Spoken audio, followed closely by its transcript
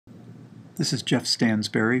This is Jeff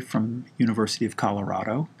Stansbury from University of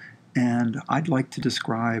Colorado, and I'd like to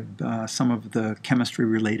describe some of the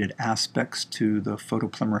chemistry-related aspects to the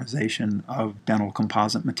photopolymerization of dental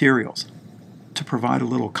composite materials. To provide a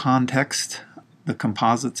little context, the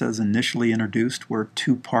composites as initially introduced were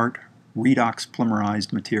two-part redox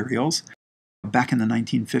polymerized materials. Back in the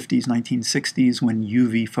 1950s, 1960s, when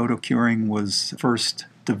UV photocuring was first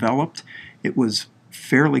developed, it was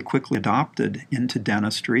fairly quickly adopted into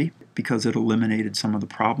dentistry because it eliminated some of the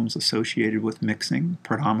problems associated with mixing,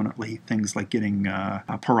 predominantly things like getting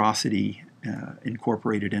porosity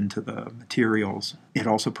incorporated into the materials. It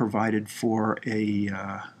also provided for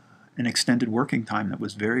an extended working time that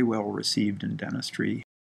was very well received in dentistry.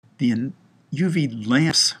 The UV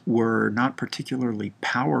lamps were not particularly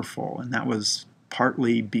powerful, and that was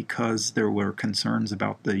partly because there were concerns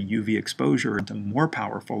about the UV exposure to more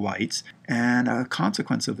powerful lights, and a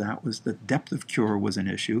consequence of that was the depth of cure was an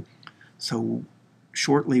issue. So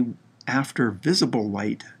shortly after visible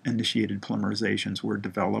light initiated polymerizations were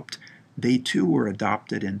developed, they too were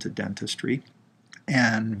adopted into dentistry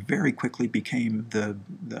and very quickly became the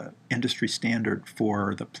industry standard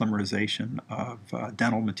for the polymerization of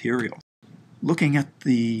dental materials. Looking at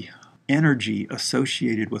the energy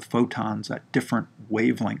associated with photons at different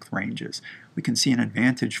wavelength ranges, we can see an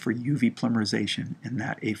advantage for UV polymerization in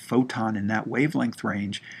that a photon in that wavelength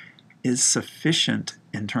range is sufficient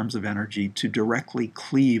in terms of energy to directly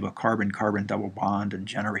cleave a carbon-carbon double bond and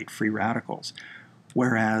generate free radicals,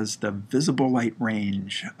 whereas the visible light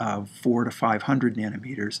range of 400 to 500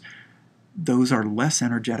 nanometers, those are less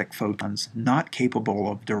energetic photons, not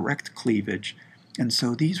capable of direct cleavage, and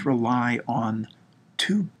so these rely on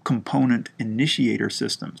two-component initiator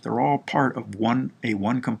systems. They're all part of a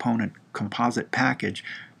one-component composite package,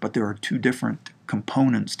 but there are two different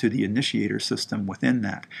components to the initiator system within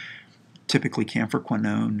that, typically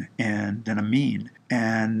camphorquinone and then amine.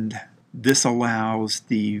 And this allows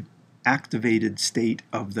the activated state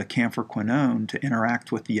of the camphorquinone to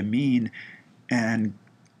interact with the amine, and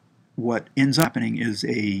what ends up happening is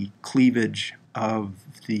a cleavage of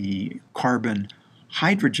the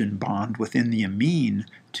carbon-hydrogen bond within the amine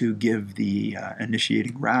to give the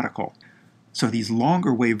initiating radical. So these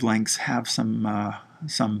longer wavelengths have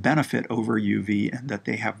some benefit over UV in that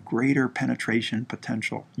they have greater penetration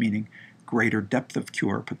potential, meaning greater depth of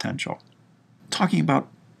cure potential. Talking about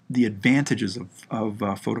the advantages of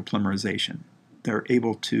photopolymerization, they're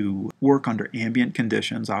able to work under ambient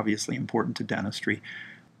conditions, obviously important to dentistry,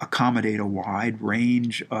 accommodate a wide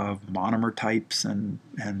range of monomer types and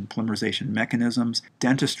polymerization mechanisms.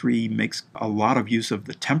 Dentistry makes a lot of use of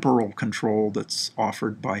the temporal control that's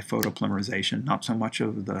offered by photopolymerization, not so much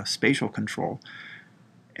of the spatial control.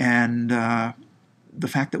 And the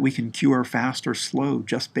fact that we can cure fast or slow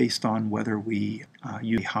just based on whether we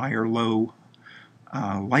use high or low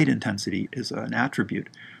light intensity is an attribute.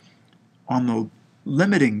 On the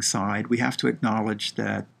limiting side, we have to acknowledge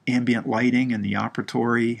that ambient lighting in the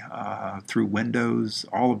operatory, through windows,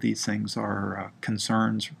 all of these things are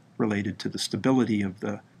concerns related to the stability of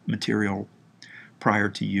the material prior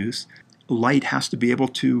to use. Light has to be able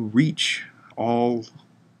to reach all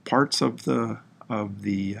parts of the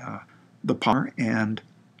polymer, and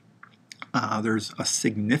there's a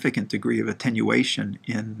significant degree of attenuation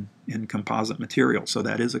in composite material, so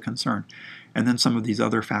that is a concern. And then some of these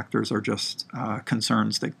other factors are just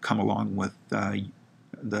concerns that come along with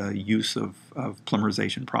the use of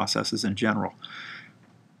polymerization processes in general.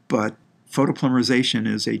 But photopolymerization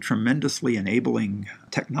is a tremendously enabling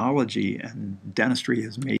technology, and dentistry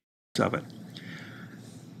has made use of it.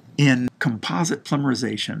 In composite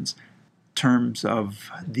polymerizations, terms of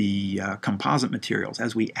the composite materials,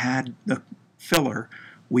 as we add the filler,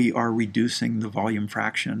 we are reducing the volume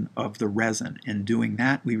fraction of the resin. In doing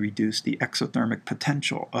that, we reduce the exothermic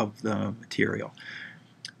potential of the material.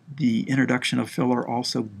 The introduction of filler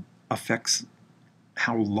also affects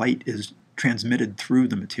how light is transmitted through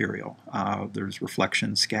the material. There's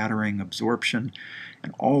reflection, scattering, absorption,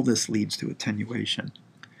 and all this leads to attenuation.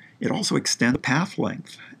 It also extends the path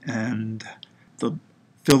length, and the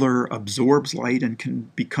filler absorbs light and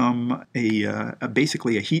can become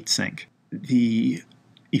basically a heat sink. The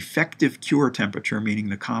effective cure temperature, meaning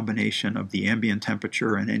the combination of the ambient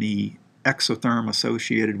temperature and any exotherm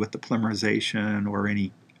associated with the polymerization or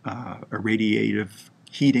any irradiative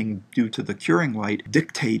heating due to the curing light,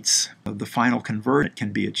 dictates the final conversion that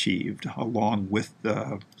can be achieved, along with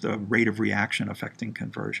the rate of reaction affecting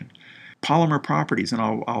conversion. Polymer properties, and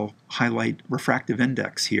I'll highlight refractive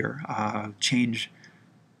index here, change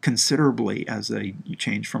considerably as you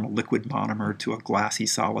change from a liquid monomer to a glassy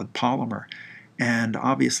solid polymer. And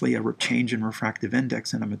obviously a change in refractive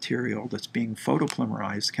index in a material that's being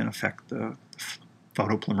photopolymerized can affect the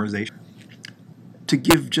photopolymerization. To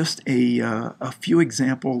give just a few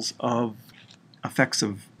examples of effects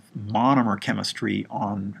of monomer chemistry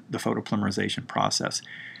on the photopolymerization process,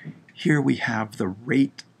 here we have the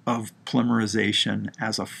rate of polymerization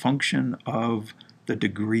as a function of the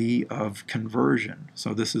degree of conversion.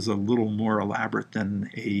 So this is a little more elaborate than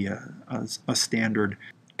a standard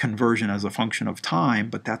conversion as a function of time,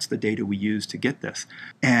 but that's the data we use to get this.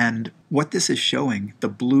 And what this is showing, the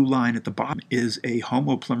blue line at the bottom, is a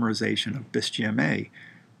homopolymerization of bis-GMA.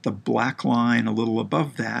 The black line a little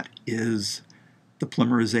above that is the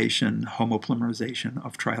homopolymerization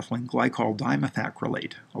of triethylene glycol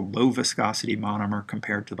dimethacrylate, a low viscosity monomer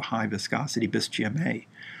compared to the high viscosity bis-GMA.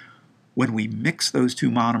 When we mix those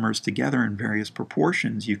two monomers together in various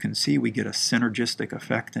proportions, you can see we get a synergistic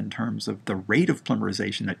effect in terms of the rate of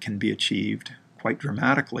polymerization that can be achieved quite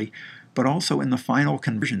dramatically, but also in the final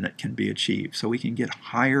conversion that can be achieved. So we can get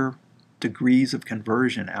higher degrees of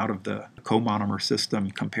conversion out of the comonomer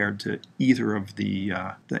system compared to either of the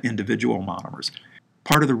individual monomers.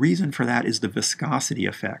 Part of the reason for that is the viscosity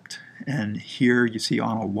effect. And here you see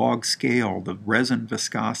on a log scale the resin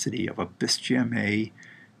viscosity of a bis-GMA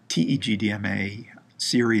TEGDMA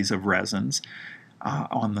series of resins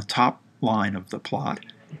on the top line of the plot.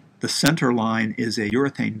 The center line is a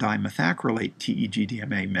urethane dimethacrylate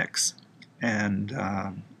TEGDMA mix. And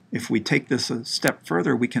if we take this a step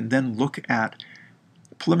further, we can then look at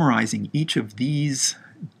polymerizing each of these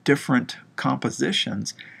different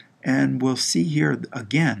compositions, and we'll see here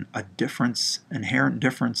again a difference, inherent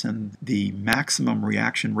difference in the maximum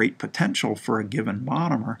reaction rate potential for a given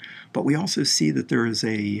monomer, but we also see that there is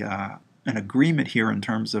an agreement here in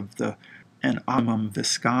terms of an optimum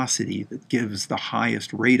viscosity that gives the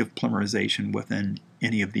highest rate of polymerization within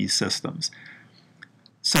any of these systems.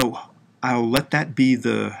 So I'll let that be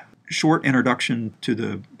the short introduction to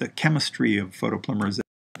the chemistry of photopolymerization,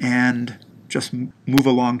 and just move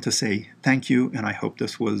along to say thank you, and I hope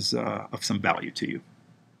this was of some value to you.